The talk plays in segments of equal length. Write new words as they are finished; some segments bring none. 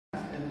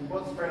and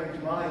what's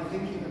framed my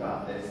thinking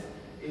about this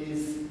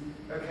is,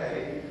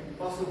 okay,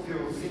 fossil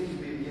fuels seem to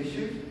be the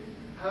issue.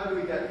 How do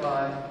we get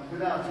by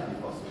without any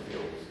fossil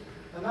fuels?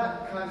 And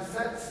that kind of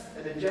sets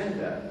an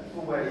agenda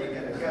for where you're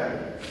going to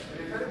go.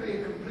 But it's got to be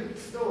a complete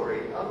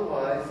story,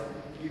 otherwise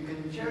you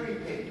can cherry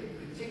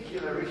pick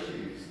particular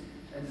issues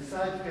and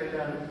decide to go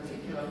down a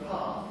particular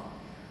path,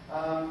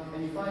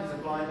 and you find it's a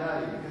blind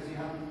alley because you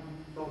haven't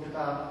thought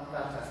about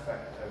that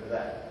aspect over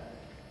there.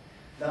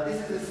 Now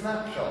this is a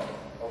snapshot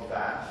of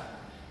that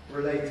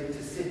related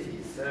to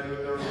cities, so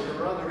there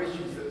are other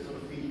issues that sort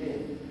of feed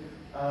in.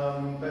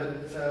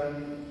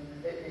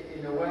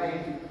 In a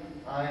way,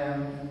 I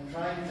am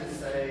trying to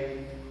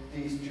say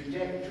these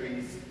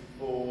trajectories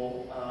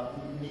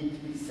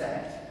need to be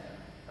set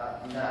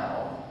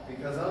now,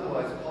 because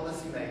otherwise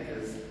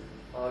policymakers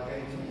are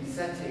going to be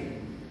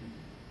setting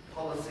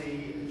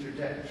policy,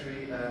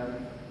 trajectory,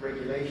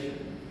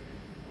 regulation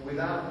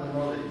without the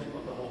knowledge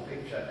of the whole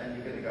picture, and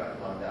you're going to go out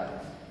blind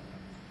alleys.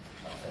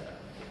 I'll say that.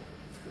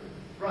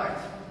 Right.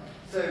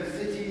 So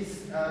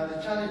cities,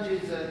 the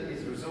challenges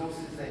is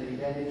resources. They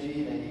need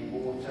energy, they need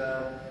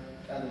water,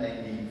 and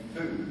they need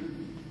food.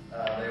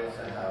 They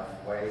also have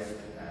waste,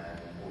 and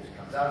water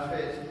comes out of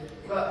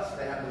it. But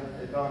they have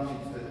the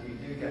advantage that you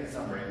do get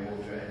some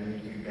rainwater, and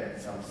you do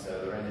get some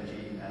solar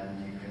energy,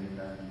 and you can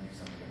do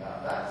something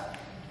about that.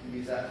 You can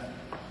use that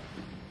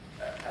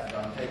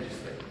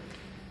advantageously.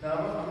 Now,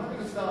 I'm not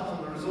going to start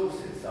on the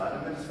resources side.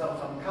 I'm going to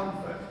start on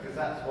comfort, because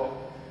that's what,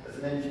 as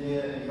an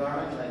engineer, an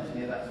environmental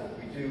engineer, that's what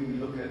we do. We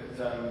look at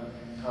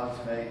how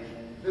to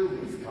make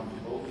buildings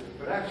comfortable.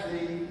 But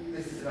actually,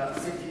 this is about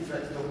cities.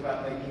 Let's talk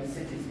about making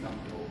cities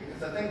comfortable.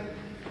 Because I think,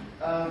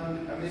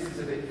 and this is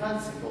a bit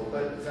fanciful,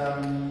 but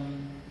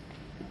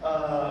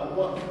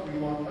what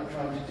we are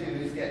trying to do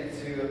is get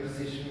to a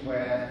position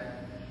where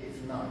it's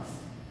nice.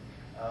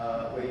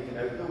 Where you can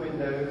open the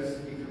windows,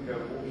 you can go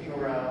walking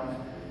around,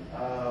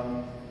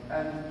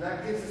 and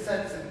that gives a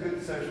sense of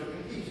good social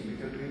cohesion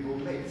because people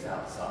mix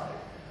outside.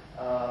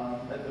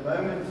 At the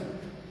moment,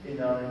 in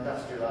our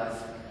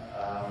industrialized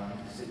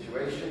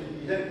situation,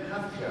 you don't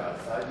have to go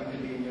outside. You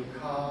can be in your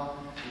car,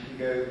 you can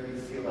go be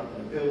sealed up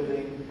in a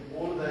building.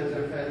 All of those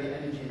are fairly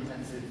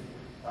energy-intensive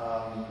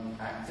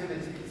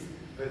activities,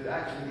 but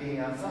actually being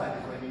outside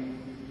is when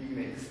you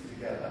mix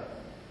together.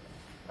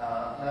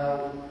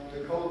 Now, the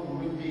cold and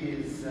windy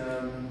is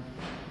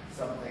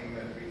something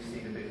that we've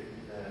seen a bit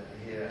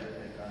here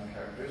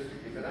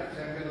uncharacteristically, but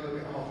actually I'm going to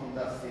look at hot and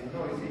dusty and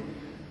noisy.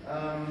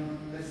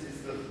 This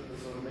is the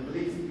sort of Middle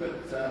East,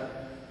 but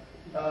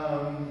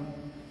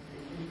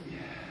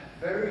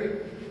very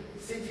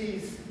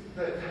cities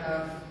that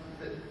have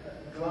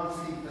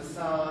glassy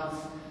facades,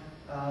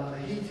 the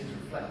heat is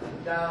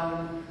reflected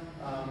down,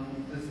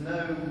 there's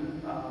no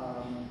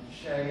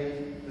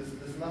shade,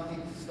 there's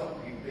nothing to stop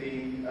you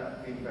being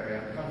very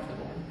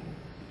uncomfortable.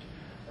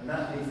 And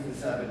that leads to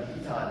this urban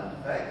heat island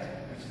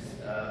effect, which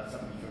is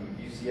something from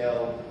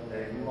UCL.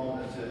 They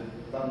monitored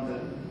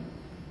London,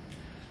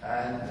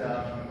 and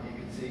you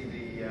can see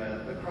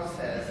the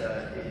crosshairs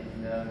are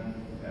in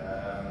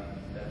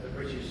the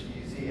British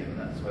Museum.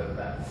 That's where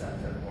that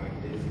center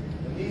point is.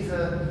 And these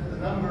are the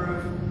number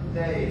of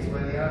days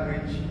where the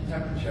average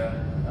temperature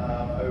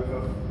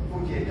over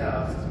 48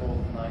 hours is more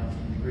than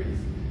 19 degrees.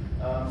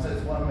 So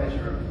it's one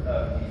measure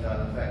of heat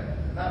island effect.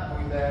 At that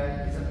point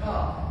there is a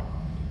park,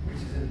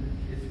 which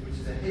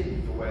is a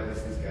hint for where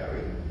this is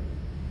going,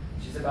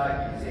 which is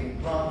about using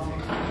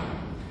planting.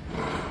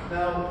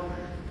 Now,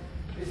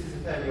 this is a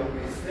fairly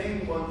obvious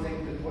thing. One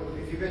thing that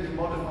if you're going to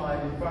modify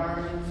an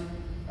environment,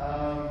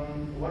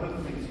 one of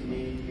the things you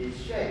need is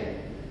shade.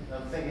 Now,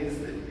 the thing is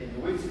that in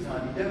the winter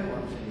time you don't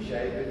want any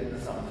shade, but in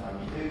the summertime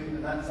you do,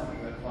 and that's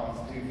something that plants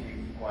do for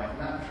you quite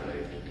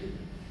naturally.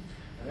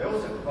 And they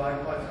also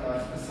provide quite a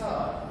nice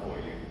facade for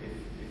you if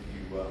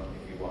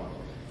you want.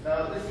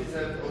 Now, this is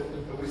a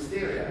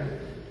wisteria,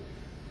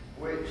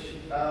 which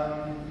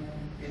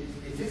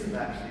it isn't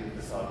actually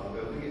the facade of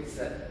the building. It's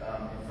set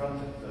in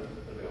front of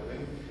the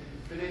building,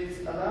 but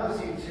it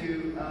allows you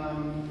to,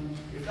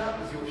 if that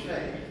was your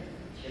shade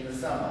in the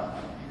summer,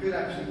 you could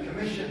actually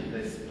commission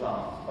this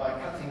plant by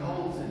cutting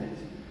holes in it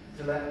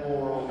to let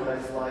more or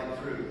less light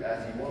through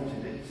as you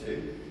wanted it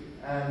to,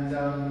 and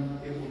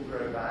it will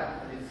grow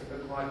back, and it's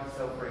a quite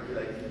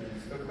self-regulating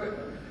piece of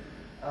equipment.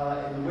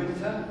 In the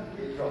winter,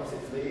 it drops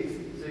its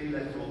leaves, so you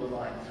let all the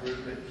light through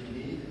that you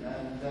need,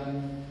 and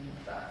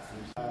that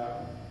seems.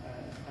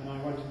 And I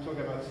want to talk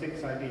about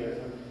 6 ideas,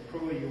 and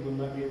probably you will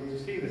not be able to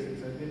see this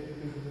because of the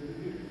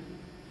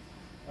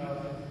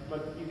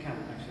but you can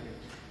actually.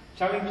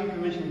 Challenging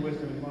conventional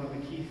wisdom is one of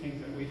the key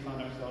things that we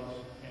found ourselves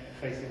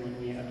facing when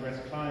we address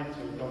clients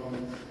or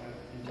governments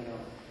in general.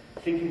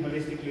 Thinking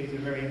holistically is a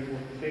very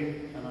important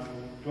thing, and I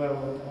will dwell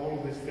on all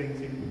of these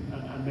things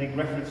and make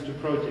reference to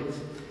projects.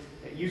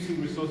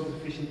 Using resources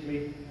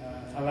efficiently,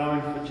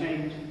 allowing for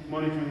change,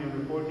 monitoring and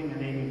reporting,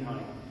 and aiming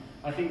high.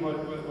 I think what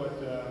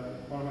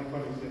one of my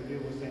colleagues Bill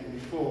was saying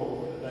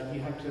before, that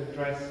you have to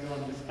address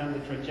or understand the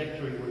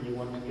trajectory where you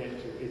want to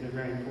get to is a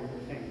very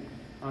important thing.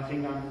 I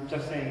think I'm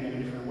just saying it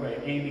in a different way.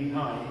 Aiming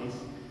high is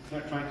It's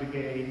not trying to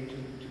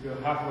go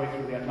halfway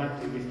through the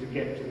Atlantic, it's to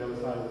get to the other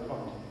side of the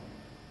pond.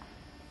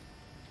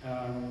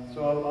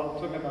 So I'll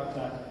talk about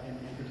that in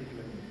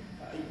particular.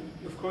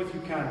 Of course you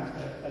can't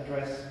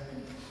address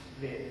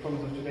the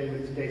problems of today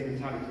with today's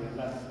mentality, and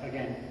that's,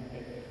 again,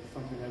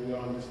 something that we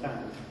all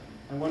understand.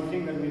 And one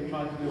thing that we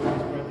tried to do with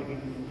this project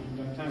in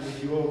downtown,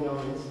 which you all know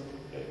is,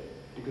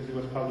 because it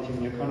was published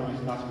in The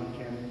Economist last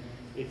weekend,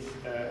 it's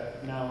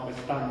now a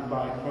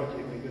standby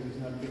project because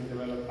it's not being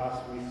developed as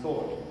we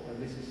thought.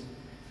 And this is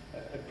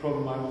a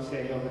problem, I would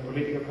say, of the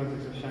political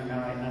context of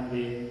Shanghai and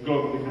the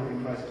global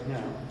economic crisis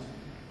now.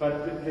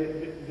 But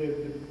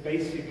the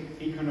basic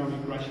economic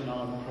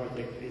rationale of the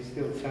project is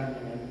still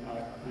standing, and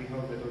we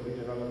hope that it will be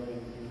developed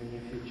in the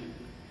near future.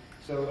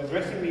 So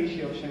addressing the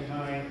issue of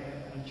Shanghai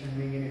and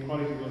Chongming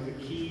inequality was the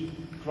key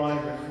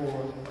driver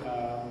for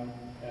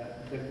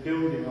the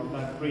building of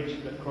that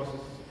bridge that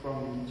crosses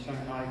from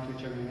Shanghai to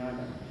Chongming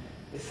Island.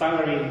 The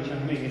salary in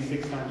Chongming is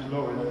 6 times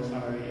lower than the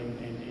salary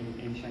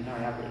in Shanghai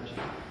average.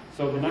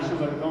 So the national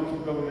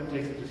government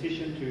takes a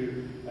decision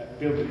to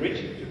build a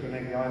bridge to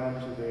connect the island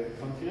to the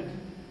continent.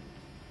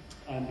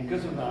 And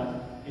because of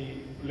that, it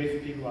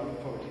lifts people out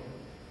of poverty.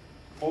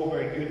 All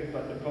very good,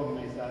 but the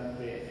problem is that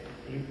the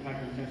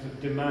impact in terms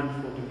of demand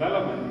for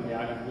development in the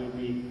island will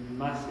be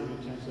massive in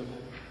terms of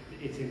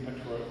its impact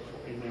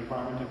in the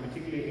environment, and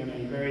particularly in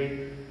a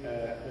very,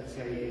 let's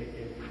say,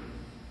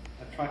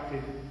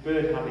 attractive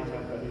bird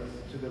habitat that is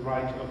to the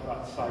right of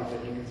that site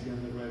that you can see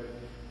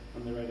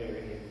on the red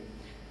area here,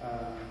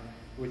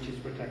 which is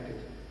protected.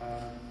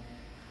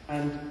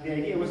 And the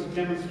idea was to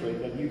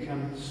demonstrate that you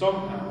can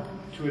somehow,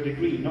 to a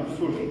degree, not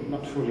fully, I'm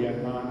not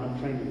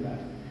claiming that,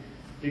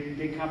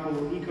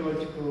 decouple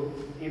ecological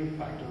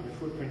impact or the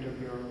footprint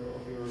of your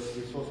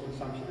resource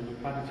consumption and your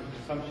patterns of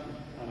consumption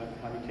and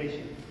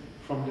habitation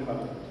from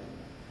development.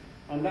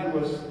 And that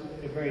was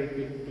a very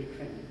big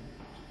thing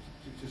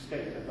to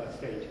state at that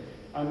stage.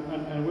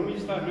 And when we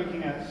start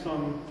looking at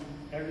some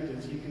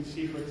evidence, you can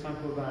see, for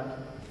example,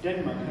 that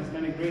Denmark has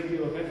done a great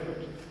deal of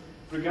effort,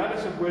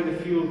 regardless of where the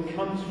fuel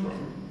comes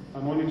from.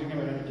 I'm only talking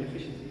about energy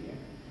efficiency here.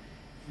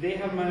 They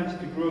have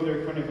managed to grow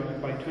their economy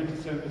by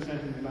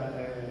 27%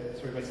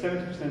 by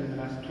 70% in the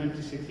last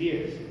 26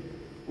 years,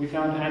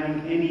 without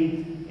adding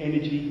any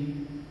energy,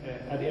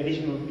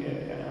 additional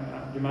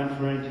demand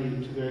for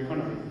energy to their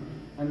economy.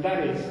 And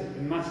that is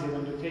a massive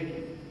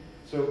undertaking.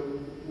 So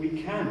we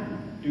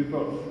can do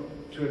both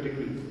to a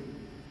degree.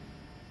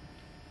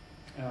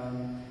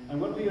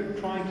 And what we are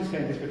trying to say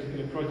in this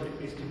particular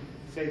project is to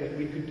say that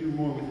we could do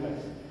more with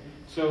less.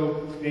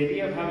 So the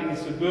idea of having a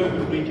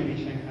suburban region in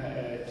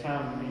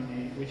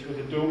Shanghai, which was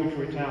a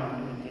dormitory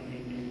town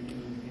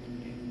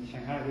in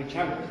Shanghai, we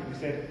challenged. We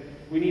said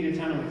we need a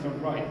town on its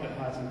own right that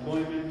has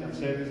employment and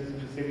services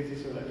and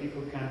facilities so that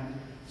people can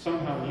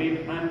somehow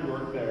live and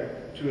work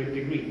there to a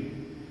degree.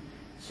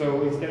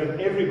 So instead of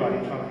everybody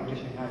traveling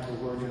to Shanghai for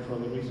work and for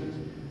other reasons,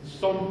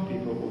 some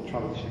people will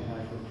travel to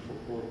Shanghai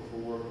for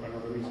work and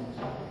other reasons.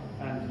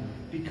 And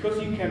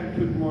because you can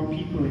put more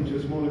people into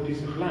a smaller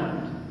piece of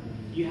land,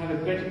 you have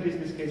a better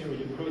business case for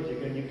your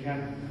project, and you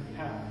can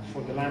have,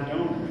 for the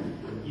landowner,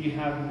 you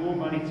have more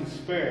money to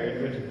spare,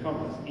 inverted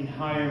commas, in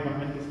higher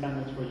environmental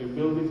standards for your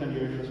buildings and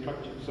your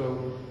infrastructure.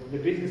 So the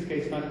business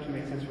case started to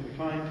make sense for the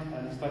client,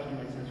 and it started to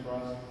make sense for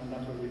us, and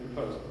that's what we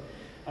proposed.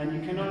 And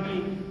you can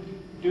only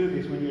do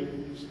this when you're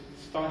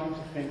starting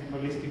to think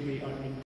holistically on